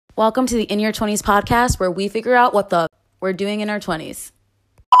Welcome to the In Your 20s podcast, where we figure out what the we're doing in our 20s.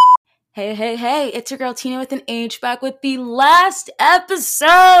 Hey, it's your girl Tina with an H back with the last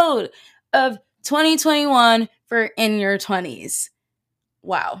episode of 2021 for In Your 20s.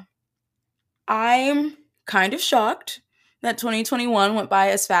 Wow. I'm kind of shocked that 2021 went by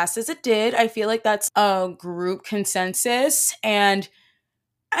as fast as it did. I feel like that's a group consensus, and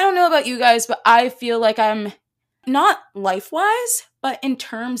I don't know about you guys, but I feel like I'm not life-wise, but in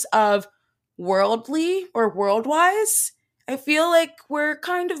terms of worldly or world-wise, I feel like we're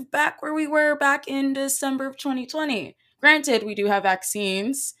kind of back where we were back in December of 2020. Granted, we do have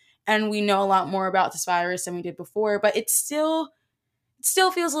vaccines, and we know a lot more about this virus than we did before, but it still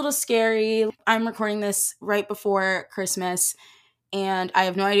feels a little scary. I'm recording this right before Christmas, and I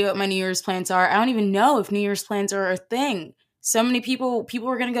have no idea what my New Year's plans are. I don't even know if New Year's plans are a thing. So many people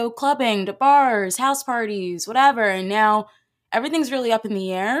were going to go clubbing, to bars, house parties, whatever. And now everything's really up in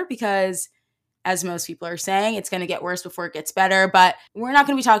the air because, as most people are saying, it's going to get worse before it gets better. But we're not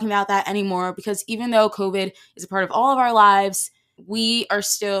going to be talking about that anymore because even though COVID is a part of all of our lives, we are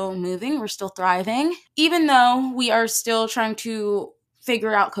still moving. We're still thriving. Even though we are still trying to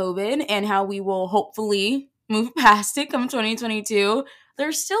figure out COVID and how we will hopefully move past it come 2022,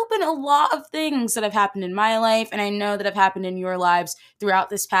 there's still been a lot of things that have happened in my life, and I know that have happened in your lives throughout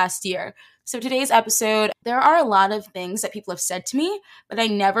this past year. So today's episode, there are a lot of things that people have said to me, but I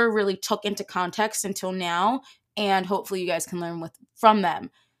never really took into context until now, and hopefully you guys can learn from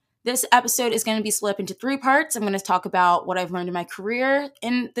them. This episode is going to be split up into 3 parts. I'm going to talk about what I've learned in my career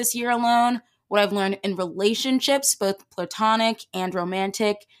in this year alone, what I've learned in relationships, both platonic and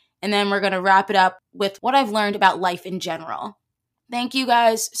romantic, and then we're going to wrap it up with what I've learned about life in general. Thank you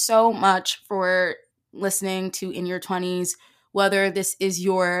guys so much for listening to In Your 20s, whether this is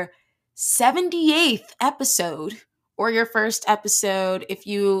your 78th episode or your first episode. If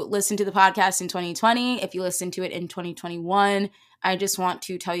you listen to the podcast in 2020, if you listen to it in 2021, I just want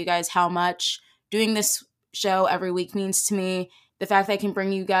to tell you guys how much doing this show every week means to me. The fact that I can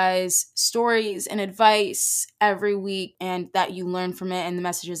bring you guys stories and advice every week and that you learn from it and the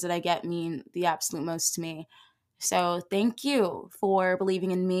messages that I get mean the absolute most to me. So thank you for believing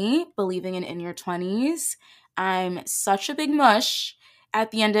in me, believing in Your 20s. I'm such a big mush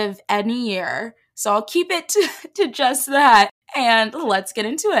at the end of any year, so I'll keep it to just that, and let's get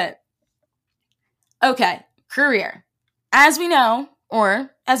into it. Okay, career. As we know,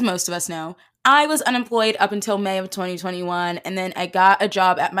 or as most of us know, I was unemployed up until May of 2021, and then I got a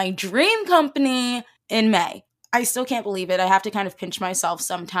job at my dream company in May. I still can't believe it. I have to kind of pinch myself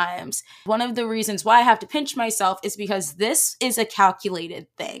sometimes. One of the reasons why I have to pinch myself is because this is a calculated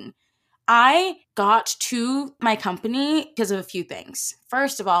thing. I got to my company because of a few things.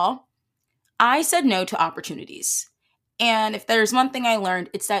 First of all, I said no to opportunities. And if there's one thing I learned,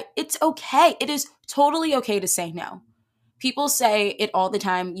 it's that it's okay. It is totally okay to say no. People say it all the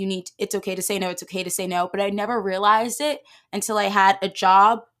time. It's okay to say no. It's okay to say no. But I never realized it until I had a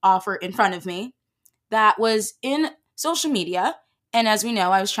job offer in front of me that was in social media. And as we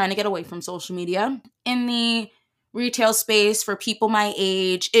know, I was trying to get away from social media. In the retail space for people my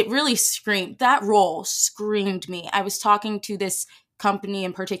age, it really screamed. That role screamed me. I was talking to this company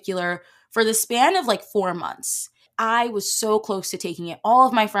in particular for the span of like 4 months. I was so close to taking it. All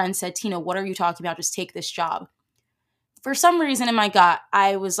of my friends said, Tina, what are you talking about? Just take this job. For some reason in my gut,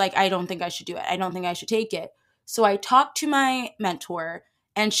 I was like, I don't think I should do it. I don't think I should take it. So I talked to my mentor,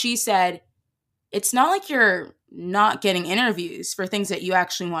 and she said, it's not like you're not getting interviews for things that you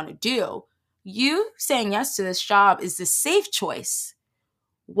actually want to do. You saying yes to this job is the safe choice.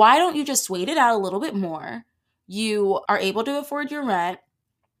 Why don't you just wait it out a little bit more? You are able to afford your rent.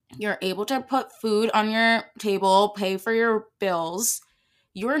 You're able to put food on your table, pay for your bills.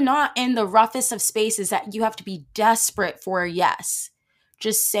 You're not in the roughest of spaces that you have to be desperate for a yes.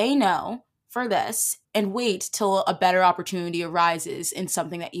 Just say no for this and wait till a better opportunity arises in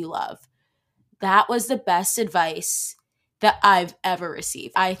something that you love. That was the best advice that I've ever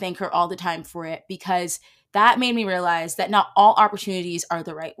received. I thank her all the time for it because that made me realize that not all opportunities are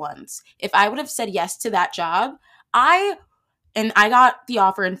the right ones. If I would have said yes to that job, I got the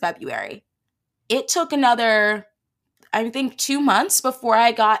offer in February. It took another, I think, 2 months before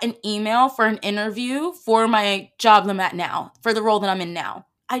I got an email for an interview for my job that I'm at now, for the role that I'm in now.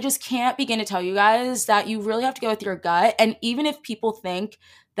 I just can't begin to tell you guys that you really have to go with your gut. And even if people think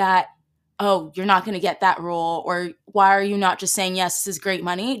that, oh, you're not going to get that role, or why are you not just saying, yes, this is great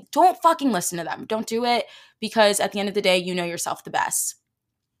money? Don't fucking listen to them. Don't do it, because at the end of the day, you know yourself the best.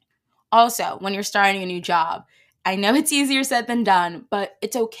 Also, when you're starting a new job, I know it's easier said than done, but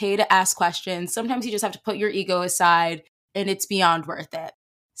it's okay to ask questions. Sometimes you just have to put your ego aside, and it's beyond worth it.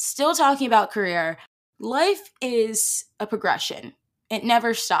 Still talking about career, life is a progression. It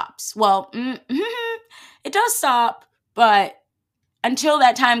never stops. Well, it does stop, but until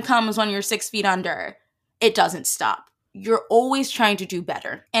that time comes when you're 6 feet under, it doesn't stop. You're always trying to do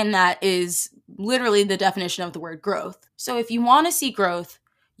better. And that is literally the definition of the word growth. So if you want to see growth,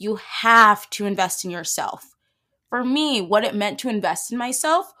 you have to invest in yourself. For me, what it meant to invest in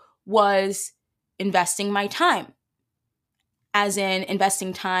myself was investing my time, as in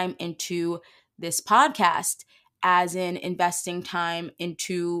investing time into this podcast, as in investing time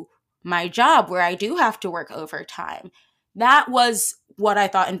into my job where I do have to work overtime. That was what I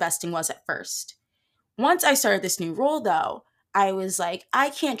thought investing was at first. Once I started this new role, though, I was like, I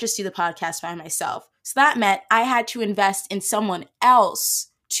can't just do the podcast by myself. So that meant I had to invest in someone else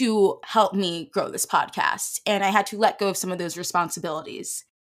to help me grow this podcast. And I had to let go of some of those responsibilities.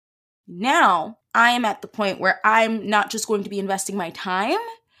 Now I am at the point where I'm not just going to be investing my time,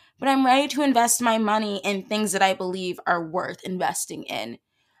 but I'm ready to invest my money in things that I believe are worth investing in.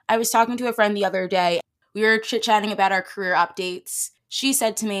 I was talking to a friend the other day. We were chit-chatting about our career updates. She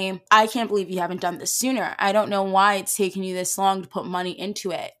said to me, I can't believe you haven't done this sooner. I don't know why it's taken you this long to put money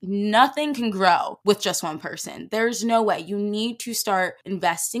into it. Nothing can grow with just one person. There's no way. You need to start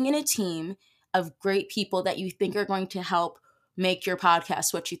investing in a team of great people that you think are going to help make your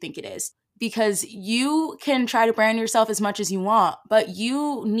podcast what you think it is. Because you can try to brand yourself as much as you want, but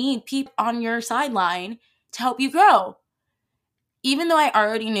you need people on your sideline to help you grow. Even though I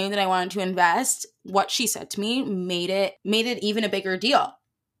already knew that I wanted to invest, what she said to me made it even a bigger deal.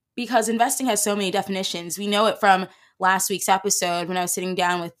 Because investing has so many definitions. We know it from last week's episode when I was sitting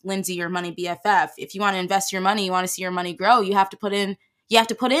down with Lindsay, your money BFF. If you want to invest your money, you want to see your money grow, you have to put in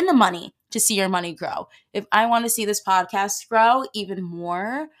the money to see your money grow. If I want to see this podcast grow even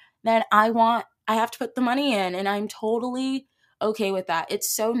more, then I have to put the money in, and I'm totally okay with that. It's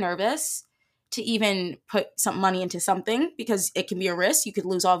so nervous to even put some money into something because it can be a risk. You could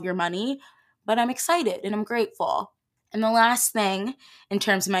lose all of your money, but I'm excited and I'm grateful. And the last thing in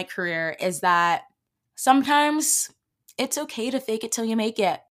terms of my career is that sometimes it's okay to fake it till you make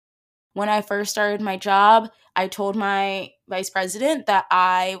it. When I first started my job, I told my vice president that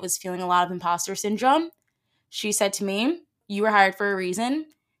I was feeling a lot of imposter syndrome. She said to me, you were hired for a reason.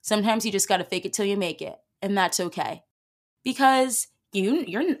 Sometimes you just got to fake it till you make it. And that's okay. Because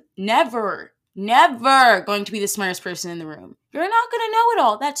you're never going to be the smartest person in the room. You're not going to know it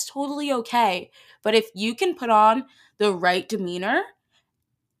all. That's totally okay. But if you can put on the right demeanor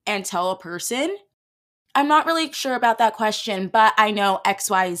and tell a person, I'm not really sure about that question, but I know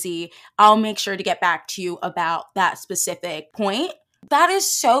XYZ. I'll make sure to get back to you about that specific point. That is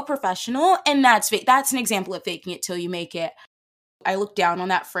so professional, and that's an example of faking it till you make it. I look down on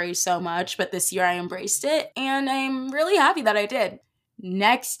that phrase so much, but this year I embraced it, and I'm really happy that I did.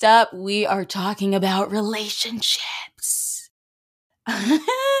 Next up, we are talking about relationships. I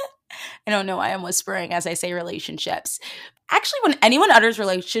don't know why I'm whispering as I say relationships. Actually, when anyone utters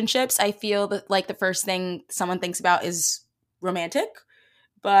relationships, I feel that like the first thing someone thinks about is romantic,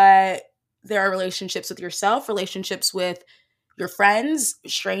 but there are relationships with yourself, relationships with your friends,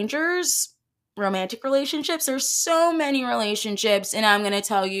 strangers, romantic relationships. There's so many relationships, and I'm going to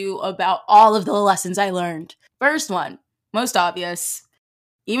tell you about all of the lessons I learned. First one, most obvious.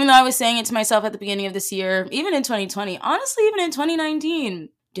 Even though I was saying it to myself at the beginning of this year, even in 2020, honestly, even in 2019,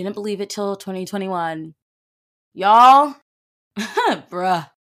 didn't believe it till 2021. Y'all, bruh,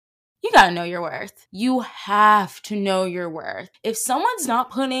 you gotta know your worth. You have to know your worth. If someone's not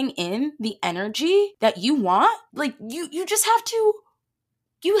putting in the energy that you want, like you just have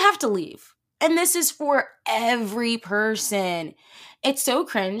to leave. And this is for every person. It's so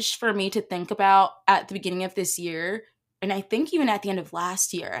cringe for me to think about at the beginning of this year. And I think even at the end of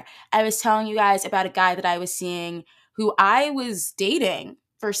last year, I was telling you guys about a guy that I was seeing who I was dating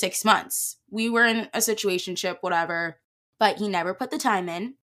for 6 months. We were in a situationship, whatever, but he never put the time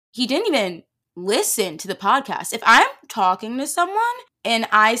in. He didn't even listen to the podcast. If I'm talking to someone and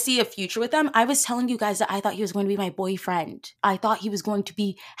I see a future with them, I was telling you guys that I thought he was going to be my boyfriend. I thought he was going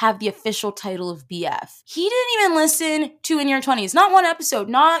to have the official title of BF. He didn't even listen to In Your 20s. Not one episode,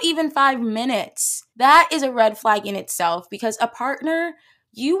 not even 5 minutes. That is a red flag in itself, because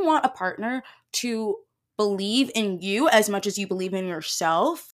you want a partner to believe in you as much as you believe in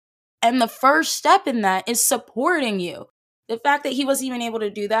yourself. And the first step in that is supporting you. The fact that he wasn't even able to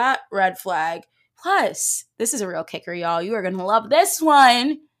do that, red flag. Plus, this is a real kicker, y'all. You are going to love this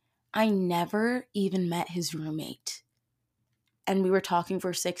one. I never even met his roommate. And we were talking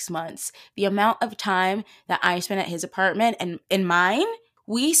for 6 months. The amount of time that I spent at his apartment and in mine,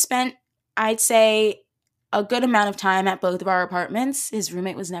 we spent, I'd say, a good amount of time at both of our apartments. His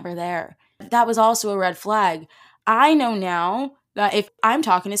roommate was never there. That was also a red flag. I know now that if I'm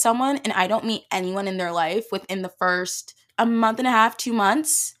talking to someone and I don't meet anyone in their life within the first a month and a half, 2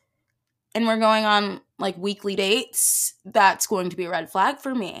 months, and we're going on like weekly dates, that's going to be a red flag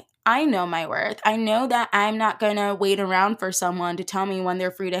for me. I know my worth. I know that I'm not going to wait around for someone to tell me when they're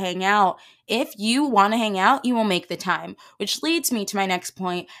free to hang out. If you want to hang out, you will make the time, which leads me to my next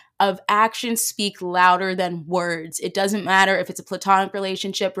point of actions speak louder than words. It doesn't matter if it's a platonic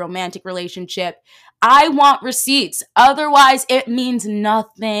relationship, romantic relationship. I want receipts. Otherwise, it means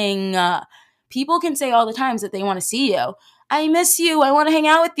nothing. People can say all the times that they want to see you. I miss you. I want to hang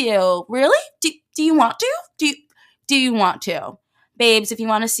out with you. Really? Do you want to? Do you want to? Babes, if you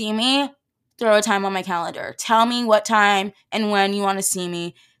want to see me, throw a time on my calendar. Tell me what time and when you want to see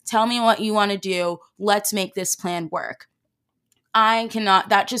me. Tell me what you want to do. Let's make this plan work. I cannot,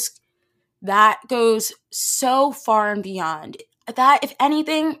 that goes so far and beyond. That, if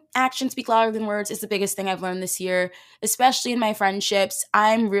anything, actions speak louder than words is the biggest thing I've learned this year, especially in my friendships.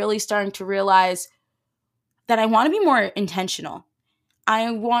 I'm really starting to realize that I want to be more intentional.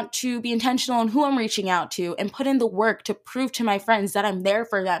 I want to be intentional in who I'm reaching out to and put in the work to prove to my friends that I'm there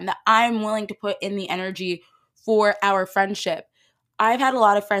for them, that I'm willing to put in the energy for our friendship. I've had a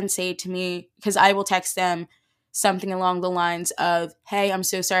lot of friends say to me, because I will text them something along the lines of, hey, I'm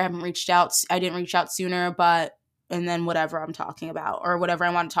so sorry I haven't reached out. I didn't reach out sooner, but, and then whatever I'm talking about or whatever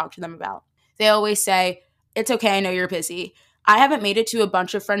I want to talk to them about. They always say, it's okay, I know you're busy. I haven't made it to a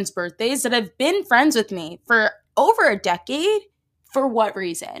bunch of friends' birthdays that have been friends with me for over a decade. For what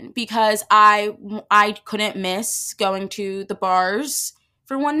reason? Because I couldn't miss going to the bars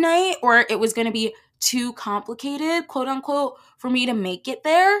for one night, or it was going to be too complicated, quote unquote, for me to make it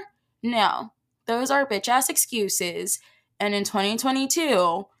there? No, those are bitch ass excuses. And in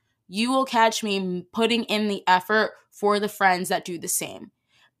 2022, you will catch me putting in the effort for the friends that do the same.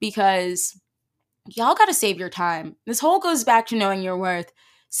 Because y'all got to save your time. This whole goes back to knowing your worth.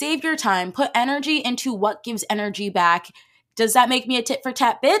 Save your time. Put energy into what gives energy back. Does that make me a tit for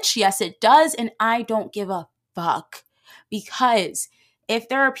tat bitch? Yes, it does. And I don't give a fuck. Because if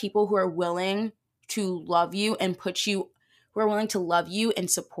there are people who are willing to love you and who are willing to love you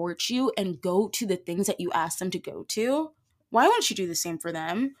and support you and go to the things that you ask them to go to, why wouldn't you do the same for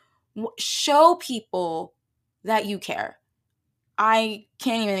them? Show people that you care. I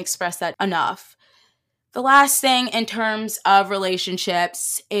can't even express that enough. The last thing in terms of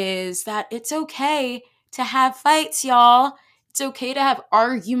relationships is that it's okay to have fights, y'all. It's okay to have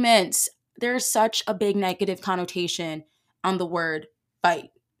arguments. There's such a big negative connotation on the word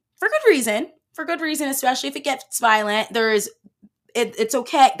fight. For good reason. For good reason, especially if it gets violent. It's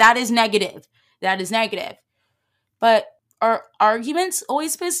okay. That is negative. That is negative. But are arguments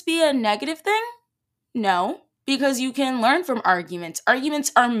always supposed to be a negative thing? No, because you can learn from arguments.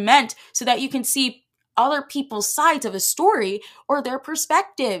 Arguments are meant so that you can see other people's sides of a story or their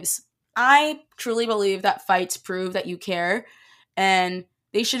perspectives. I truly believe that fights prove that you care, and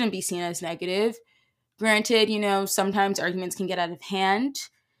they shouldn't be seen as negative. Granted, sometimes arguments can get out of hand.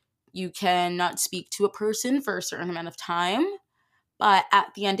 You cannot speak to a person for a certain amount of time. But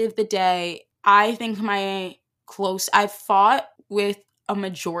at the end of the day, I think I've fought with a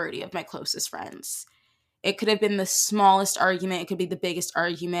majority of my closest friends. It could have been the smallest argument. It could be the biggest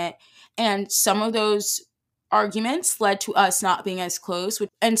argument. And some of those arguments led to us not being as close.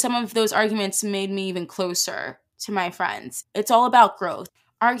 And some of those arguments made me even closer to my friends. It's all about growth.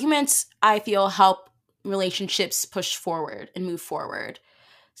 Arguments, I feel, help relationships push forward and move forward.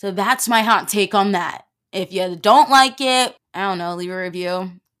 So that's my hot take on that. If you don't like it, I don't know, leave a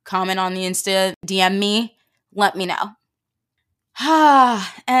review, comment on the Insta, DM me, let me know.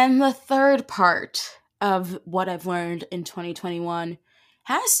 And the third part of what I've learned in 2021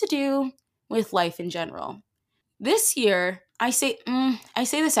 has to do with life in general. This year, I say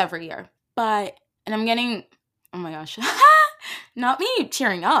this every year, and I'm getting, oh my gosh, not me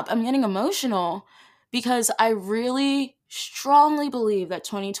tearing up, I'm getting emotional because I really strongly believe that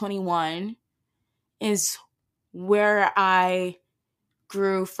 2021 is where I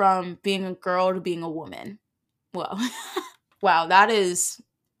grew from being a girl to being a woman. Well, wow, that is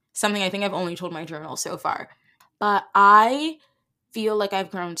something I think I've only told my journal so far. But I feel like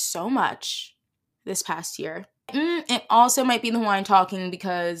I've grown so much this past year. It also might be the wine talking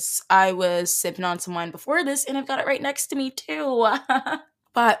because I was sipping on some wine before this and I've got it right next to me too.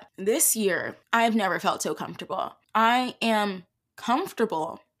 But this year, I've never felt so comfortable. I am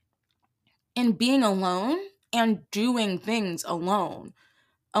comfortable in being alone and doing things alone.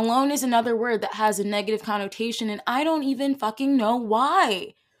 Alone is another word that has a negative connotation and I don't even fucking know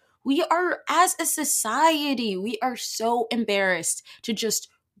why. We are, as a society, we are so embarrassed to just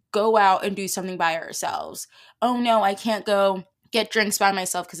go out and do something by ourselves. Oh no, I can't go get drinks by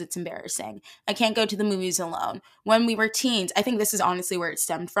myself because it's embarrassing. I can't go to the movies alone. When we were teens, I think this is honestly where it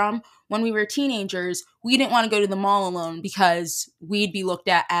stemmed from. When we were teenagers, we didn't want to go to the mall alone because we'd be looked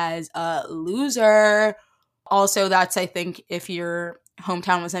at as a loser. Also, that's, I think, if your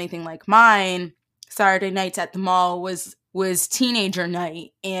hometown was anything like mine, Saturday nights at the mall was teenager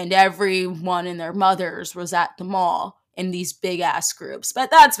night, and everyone and their mothers was at the mall in these big ass groups. But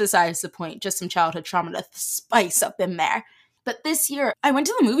that's besides the point. Just some childhood trauma to spice up in there. But this year, I went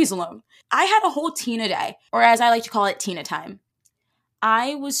to the movies alone. I had a whole Tina day, or as I like to call it, Tina time.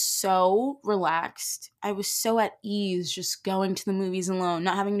 I was so relaxed. I was so at ease just going to the movies alone,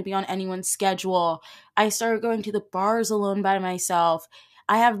 not having to be on anyone's schedule. I started going to the bars alone by myself.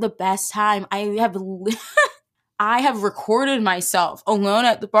 I have the best time. I have recorded myself alone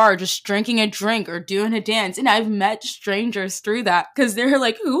at the bar just drinking a drink or doing a dance, and I've met strangers through that because they're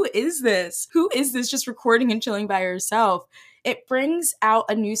like, who is this? Who is this just recording and chilling by herself? It brings out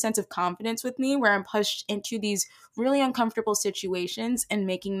a new sense of confidence with me where I'm pushed into these really uncomfortable situations and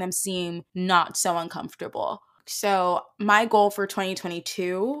making them seem not so uncomfortable. So my goal for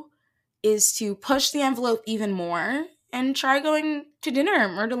 2022 is to push the envelope even more and try going to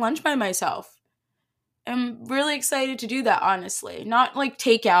dinner or to lunch by myself. I'm really excited to do that, honestly. Not like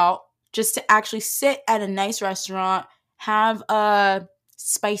takeout, just to actually sit at a nice restaurant, have a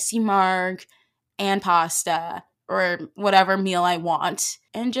spicy marg and pasta or whatever meal I want,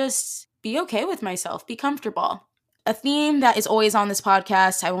 and just be okay with myself, be comfortable. A theme that is always on this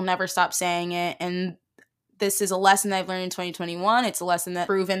podcast, I will never stop saying it, and this is a lesson that I've learned in 2021. It's a lesson that's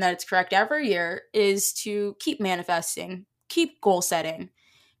proven that it's correct every year, is to keep manifesting, keep goal setting,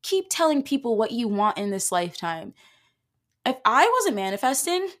 keep telling people what you want in this lifetime. If I wasn't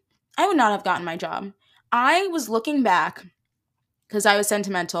manifesting, I would not have gotten my job. I was looking back, because I was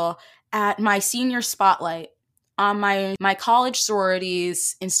sentimental, at my senior spotlight on my college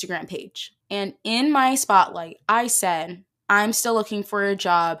sorority's Instagram page. And in my spotlight, I said, I'm still looking for a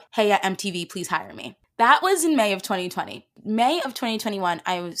job. Hey, at MTV, please hire me. That was in May of 2020. May of 2021,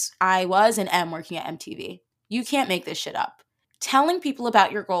 I was and am working at MTV. You can't make this shit up. Telling people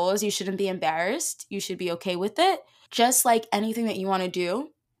about your goals, you shouldn't be embarrassed. You should be okay with it. Just like anything that you want to do,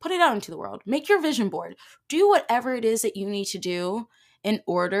 put it out into the world. Make your vision board. Do whatever it is that you need to do in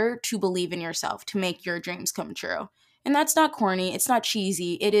order to believe in yourself, to make your dreams come true. And that's not corny. It's not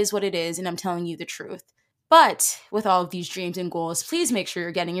cheesy. It is what it is, and I'm telling you the truth. But with all of these dreams and goals, please make sure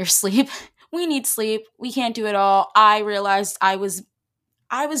you're getting your sleep. We need sleep. We can't do it all. I realized I was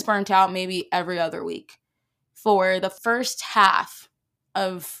burnt out maybe every other week for the first half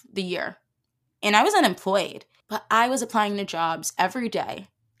of the year. And I was unemployed, but I was applying to jobs every day.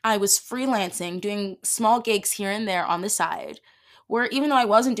 I was freelancing, doing small gigs here and there on the side, where even though I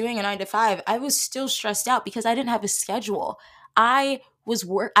wasn't doing a 9 to 5, I was still stressed out because I didn't have a schedule. I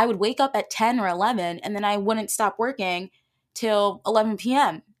would wake up at 10 or 11, and then I wouldn't stop working till 11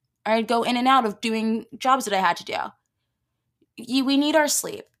 p.m. Or I'd go in and out of doing jobs that I had to do. We need our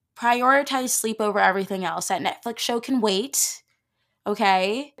sleep. Prioritize sleep over everything else. That Netflix show can wait,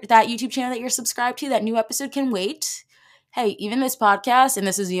 okay? That YouTube channel that you're subscribed to, that new episode can wait. Hey, even this podcast, and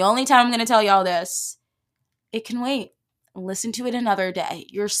this is the only time I'm going to tell y'all this, it can wait. Listen to it another day.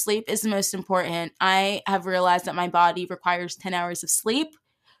 Your sleep is the most important. I have realized that my body requires 10 hours of sleep.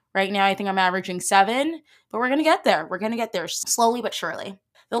 Right now, I think I'm averaging 7, but we're going to get there. We're going to get there slowly but surely.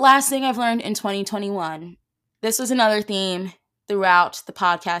 The last thing I've learned in 2021, this was another theme throughout the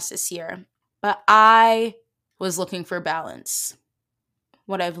podcast this year, but I was looking for balance.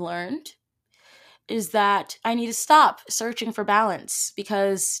 What I've learned is that I need to stop searching for balance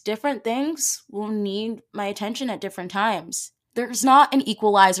because different things will need my attention at different times. There's not an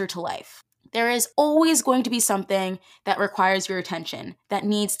equalizer to life. There is always going to be something that requires your attention, that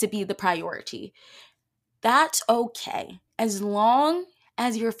needs to be the priority. That's okay. As long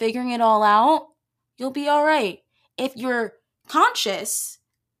as you're figuring it all out, you'll be all right. If you're conscious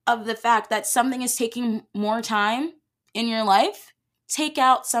of the fact that something is taking more time in your life, take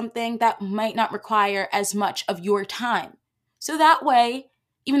out something that might not require as much of your time. So that way,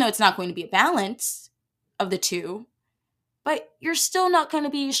 even though it's not going to be a balance of the two, but you're still not going to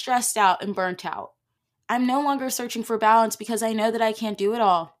be stressed out and burnt out. I'm no longer searching for balance because I know that I can't do it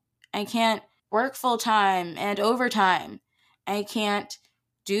all. I can't work full time and overtime. I can't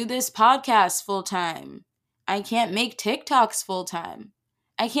do this podcast full time. I can't make TikToks full time.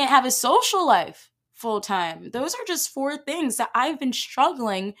 I can't have a social life full time. Those are just 4 things that I've been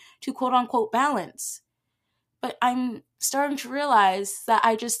struggling to quote unquote balance. but I'm starting to realize that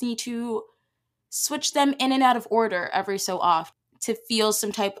I just need to switch them in and out of order every so often to feel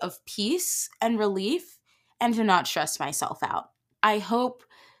some type of peace and relief and to not stress myself out. I hope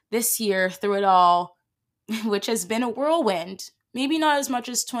this year, through it all, which has been a whirlwind, maybe not as much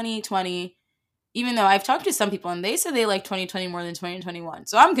as 2020, even though I've talked to some people and they said they like 2020 more than 2021.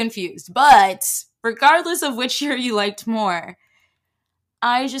 So I'm confused. But regardless of which year you liked more,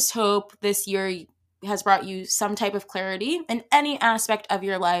 I just hope this year has brought you some type of clarity in any aspect of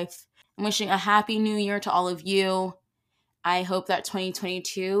your life. I'm wishing a happy new year to all of you. I hope that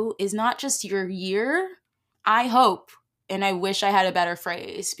 2022 is not just your year. I hope, and I wish I had a better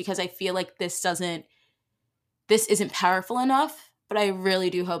phrase because I feel like this isn't powerful enough, but I really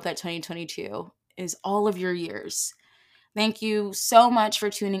do hope that 2022 is all of your years. Thank you so much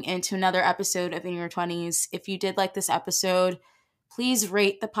for tuning in to another episode of In Your 20s. If you did like this episode, please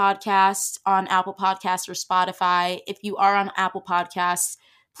rate the podcast on Apple Podcasts or Spotify. If you are on Apple Podcasts,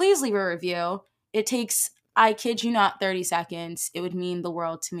 please leave a review. It takes, I kid you not, 30 seconds. It would mean the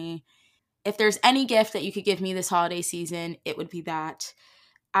world to me. If there's any gift that you could give me this holiday season, it would be that.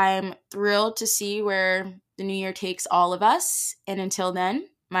 I'm thrilled to see where the new year takes all of us. And until then,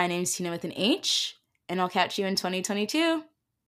 my name's Tina with an H, and I'll catch you in 2022.